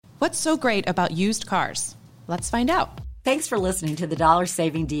What's so great about used cars? Let's find out. Thanks for listening to the Dollar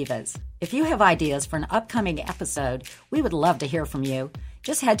Saving Divas. If you have ideas for an upcoming episode, we would love to hear from you.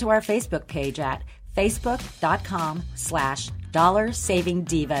 Just head to our Facebook page at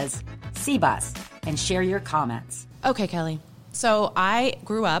facebook.com/dollarsavingdivas CBUS and share your comments. Okay, Kelly. So I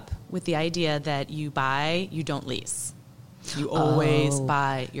grew up with the idea that you buy, you don't lease. You always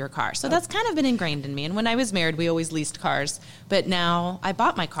buy your car. So that's kind of been ingrained in me. And when I was married, we always leased cars. But now I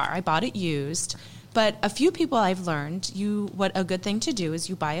bought my car. I bought it used. But a few people I've learned, what a good thing to do is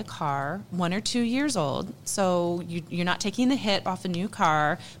you buy a car 1 or 2 years old, so you're not taking the hit off a new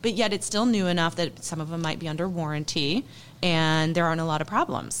car, but yet it's still new enough that some of them might be under warranty, and there aren't a lot of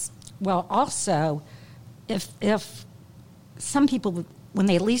problems. Well, also, if some people, when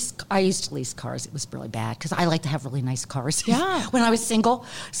they lease, I used to lease cars. It was really bad because I like to have really nice cars. Yeah. When I was single,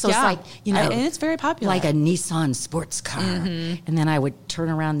 so it's like and it's very popular, like a Nissan sports car, and then I would turn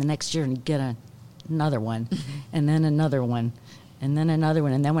around the next year and get another one, and then another one, and then another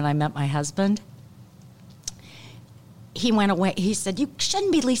one. And then when I met my husband, he went away. He said, you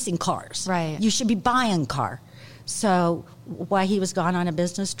shouldn't be leasing cars. Right. You should be buying a car. So while he was gone on a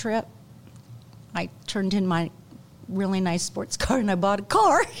business trip, I turned in my really nice sports car and I bought a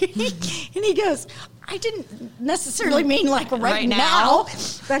car. And he goes, I didn't necessarily mean like right now,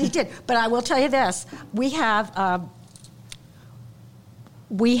 but he did. But I will tell you this. We have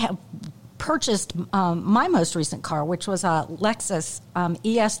purchased my most recent car, which was a Lexus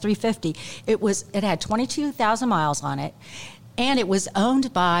ES350. It had 22,000 miles on it, and it was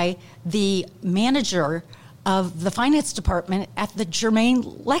owned by the manager of the finance department at the Germain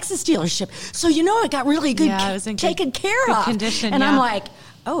Lexus dealership. So it got really good, taken care of. Condition, and I'm like,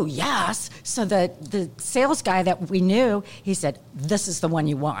 oh yes. So the sales guy that we knew, he said, this is the one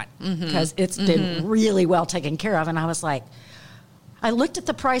you want because it's been really well taken care of. And I was like, I looked at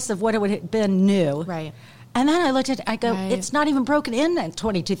the price of what it would have been new. Right. And then I looked at it, I go, it's not even broken in at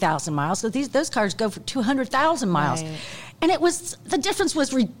 22,000 miles. So those cars go for 200,000 miles. Right. And the difference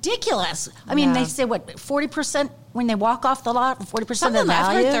was ridiculous. I mean, they say, 40% when they walk off the lot, 40% of the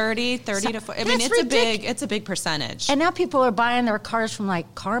value? I've heard 30 to 40. I mean, it's a big percentage. And now people are buying their cars from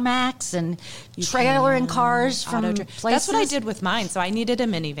like CarMax and trailering cars from places. That's what I did with mine. So I needed a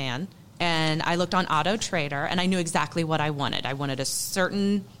minivan. And I looked on Auto Trader, and I knew exactly what I wanted. I wanted a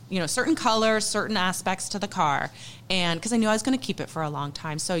certain color, certain aspects to the car, and because I knew I was going to keep it for a long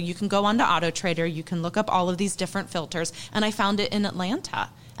time. So you can go onto Auto Trader, you can look up all of these different filters, and I found it in Atlanta,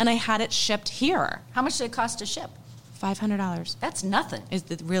 and I had it shipped here. How much did it cost to ship? $500. That's nothing.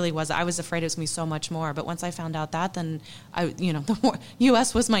 It really was. I was afraid it was going to be so much more, but once I found out that, then the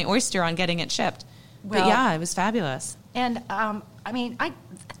U.S. was my oyster on getting it shipped. Well, but yeah, it was fabulous. And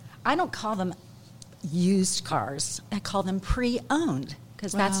I don't call them used cars. I call them pre-owned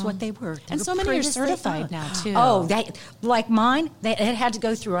because that's what they were. And so many are certified now, too. Oh, like mine, it had to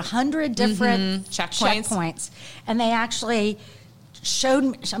go through 100 different checkpoints. And they actually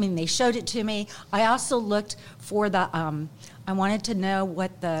showed it to me. I also looked for I wanted to know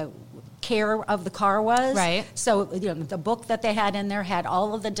what the care of the car was. Right. So, the book that they had in there had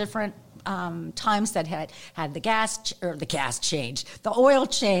all of the different times that had the gas changed, the oil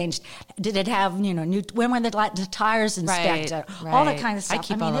changed. Did it have new? When were the tires inspected? Right. All that kind of stuff. I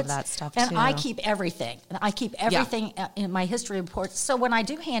keep all of that stuff and too. I keep everything. In my history reports. So when I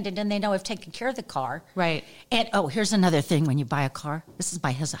do hand it in, they know I've taken care of the car. Right. And here's another thing: when you buy a car, this is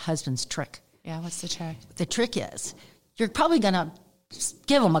my husband's trick. Yeah. What's the trick? The trick is you're probably gonna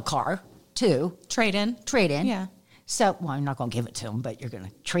give him a car too. Trade in. Yeah. So, I'm not going to give it to them, but you're going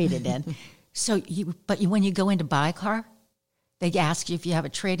to trade it in. When you go in to buy a car, they ask you if you have a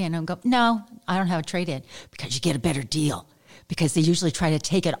trade-in and go, no, I don't have a trade-in, because you get a better deal. Because they usually try to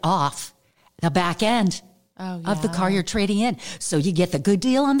take it off the back end of the car you're trading in. So you get the good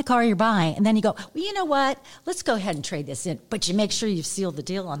deal on the car you're buying, and then you go, well, you know what? Let's go ahead and trade this in. But you make sure you've sealed the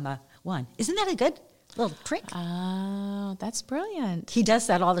deal on the one. Isn't that a good little trick? Oh, that's brilliant. He does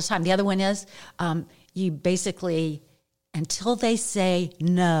that all the time. The other one is you basically, until they say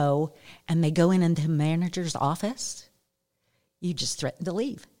no and they go into the manager's office, you just threaten to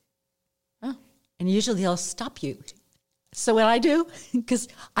leave. Oh. And usually they'll stop you. So what I do, because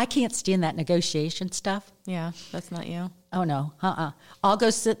I can't stand that negotiation stuff. Yeah, that's not you. Oh, no. I'll go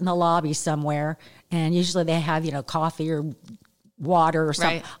sit in the lobby somewhere, and usually they have, coffee or water or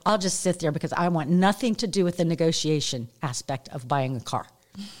something. Right. I'll just sit there because I want nothing to do with the negotiation aspect of buying a car.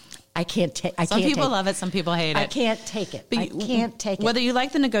 I can't take. Some people love it. Some people hate it. I can't take it. I can't take it. Whether you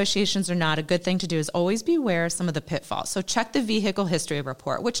like the negotiations or not, a good thing to do is always be aware of some of the pitfalls. So check the vehicle history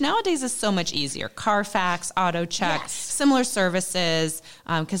report, which nowadays is so much easier. Carfax, Auto Check, similar services,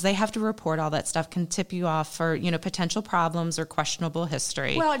 because they have to report all that stuff, can tip you off for potential problems or questionable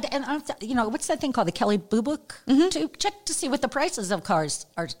history. Well, and what's that thing called, the Kelley Blue Book? To check to see what the prices of cars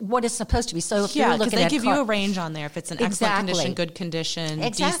are, what is supposed to be. So if you're looking because they give you a range on there if it's an excellent condition, good condition,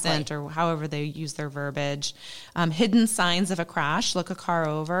 decent, or however they use their verbiage. Hidden signs of a crash. Look a car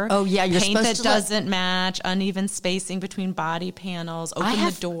over. Oh yeah, you're paint supposed that doesn't match, uneven spacing between body panels. Open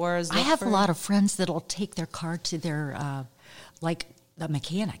the doors. I have a lot of friends that'll take their car to their like the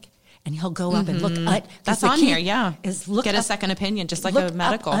mechanic. And he'll go up and look. That's on here, yeah. Get a up, second opinion, just like a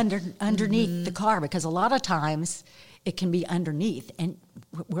medical. Underneath the car, because a lot of times it can be underneath. And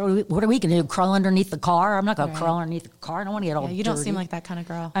what are we going to do? Crawl underneath the car? I'm not going to crawl underneath the car. I don't want to get all dirty. You don't seem like that kind of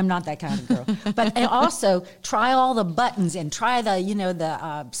girl. I'm not that kind of girl. But and also try all the buttons and try the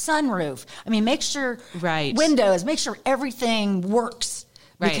sunroof. I mean, make sure windows. Make sure everything works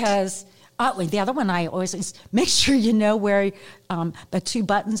because. The other one I always is make sure you know where the two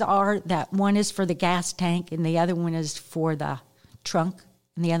buttons are. That one is for the gas tank and the other one is for the trunk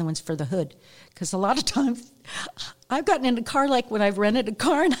and the other one's for the hood. Because a lot of times I've gotten in a car, like when I've rented a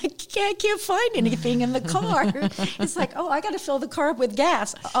car and I can't find anything in the car. It's like, oh, I got to fill the car up with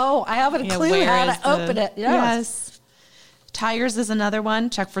gas. Oh, I haven't a clue how to open it. Yes. Tires is another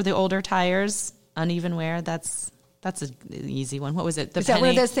one. Check for the older tires. Uneven wear. That's an easy one. What was it? Is that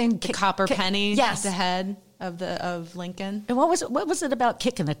one of those things? The copper penny at the head of Lincoln. And what was it about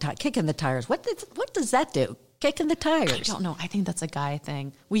kicking the tires? What does that do? Kicking the tires? I don't know. I think that's a guy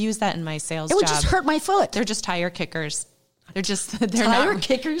thing. We use that in my sales job. It would just hurt my foot. They're just tire kickers. They're just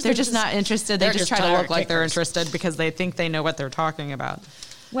kickers. They're just not interested. They just try to look like they're interested because they think they know what they're talking about.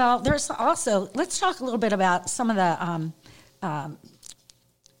 Well, there's also, let's talk a little bit about some of the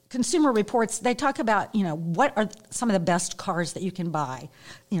Consumer Reports. They talk about, what are some of the best cars that you can buy,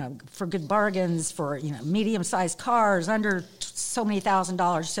 for good bargains, for, medium-sized cars under so many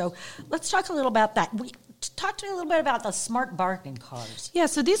 $1,000s. So let's talk a little about that. Talk to me a little bit about the smart bargain cars. Yeah,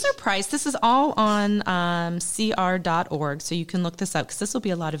 so these are priced. This is all on cr.org, so you can look this up because this will be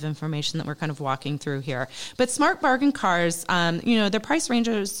a lot of information that we're kind of walking through here. But smart bargain cars, their price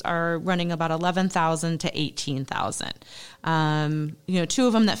ranges are running about $11,000 to $18,000. Two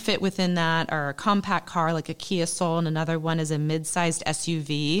of them that fit within that are a compact car like a Kia Soul, and another one is a mid-sized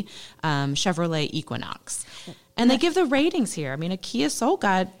SUV, Chevrolet Equinox. And they give the ratings here. I mean, a Kia Soul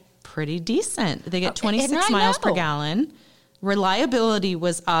got pretty decent. They get 26 miles per gallon. Reliability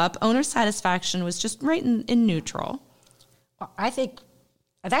was up. Owner satisfaction was just right in neutral. I think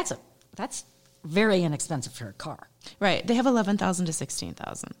that's very inexpensive for a car. Right. They have 11,000 to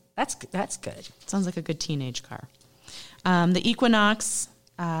 16,000. That's good. Sounds like a good teenage car. The Equinox,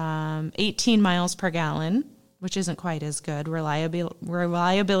 18 miles per gallon, which isn't quite as good.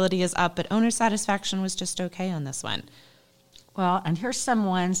 Reliability is up, but owner satisfaction was just okay on this one. Well, and here's some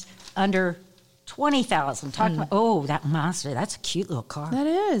ones under 20,000. Talk about, that Mazda. That's a cute little car. That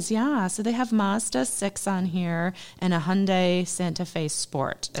is, yeah. So they have Mazda 6 on here and a Hyundai Santa Fe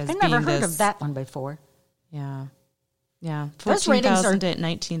Sport. I've never heard of that one before. Yeah. Yeah. 14,000 to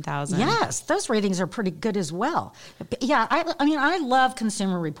 19,000. Yes, those ratings are pretty good as well. Yeah, I love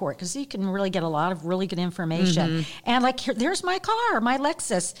Consumer Report because you can really get a lot of really good information. And there's my car, my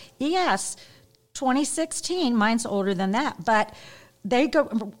Lexus ES 2016. Mine's older than that, but they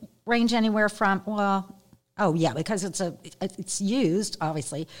range anywhere from because it's used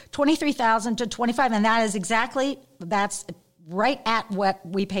obviously 23,000 to 25, and that's right at what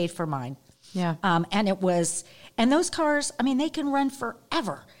we paid for mine. Yeah, and those cars, they can run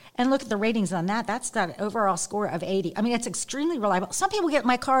forever. And look at the ratings on that. That's got an overall score of 80. It's extremely reliable. Some people get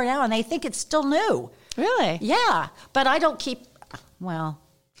my car now and they think it's still new. Really? Yeah, but I don't keep. Well,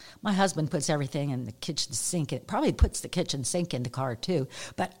 my husband puts everything in the kitchen sink. It probably puts the kitchen sink in the car too.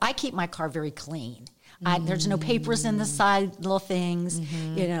 But I keep my car very clean. There's no papers in the side, little things.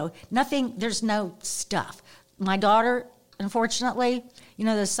 Nothing. There's no stuff. My daughter, unfortunately,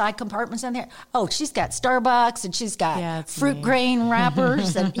 those side compartments in there. Oh, she's got Starbucks and she's got fruit grain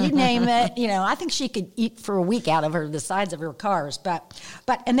wrappers and you name it. I think she could eat for a week out of the sides of her cars. But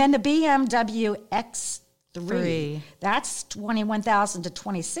and then the BMW X3, that's 21,000 to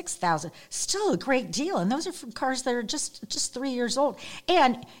 26,000. Still a great deal, and those are for cars that are just 3 years old.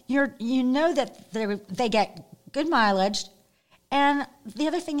 And that they get good mileage. And the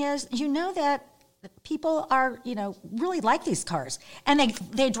other thing is, that people are, really like these cars, and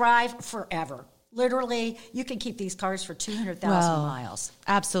they drive forever. literally, you can keep these cars for 200,000 miles.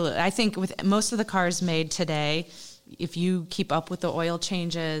 Absolutely. I think with most of the cars made today, if you keep up with the oil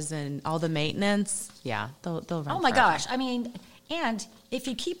changes and all the maintenance, they'll run. Oh my forever. gosh! I mean, and if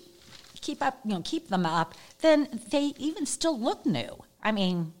you keep up, keep them up, then they even still look new. I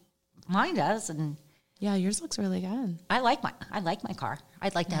mean, mine does, and yeah, yours looks really good. I like my car.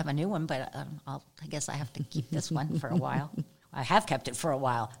 I'd like to have a new one, but I guess I have to keep this one for a while. I have kept it for a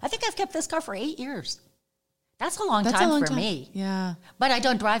while. I think I've kept this car for 8 years. That's a long time for me. Yeah. But I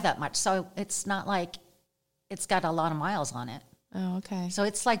don't drive that much, so it's not like it's got a lot of miles on it. Oh, okay. So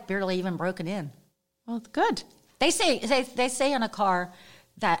it's like barely even broken in. Well, good. They say in a car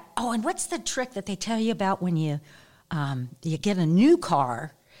that, and what's the trick that they tell you about when you get a new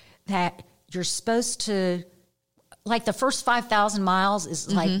car, that you're supposed to, like the first 5,000 miles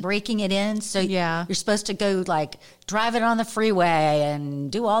is like breaking it in. So you're supposed to go like drive it on the freeway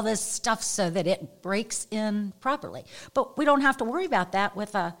and do all this stuff so that it breaks in properly. But we don't have to worry about that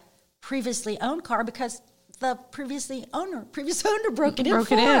with a previously owned car because the previous owner broke it in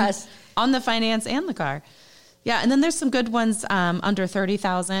for us. On the finance and the car. Yeah, and then there's some good ones under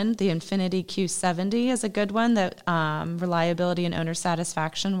 30,000. The Infiniti Q70 is a good one that reliability and owner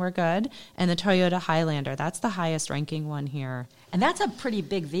satisfaction were good. And the Toyota Highlander, that's the highest ranking one here. And that's a pretty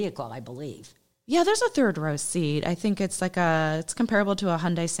big vehicle, I believe. Yeah, there's a third row seat. I think it's it's comparable to a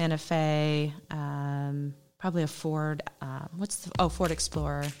Hyundai Santa Fe, probably a Ford, Ford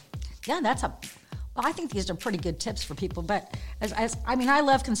Explorer. Yeah, I think these are pretty good tips for people, but I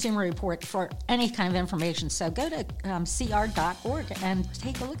love Consumer Report for any kind of information. So go to cr.org and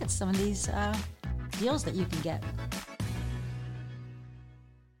take a look at some of these deals that you can get.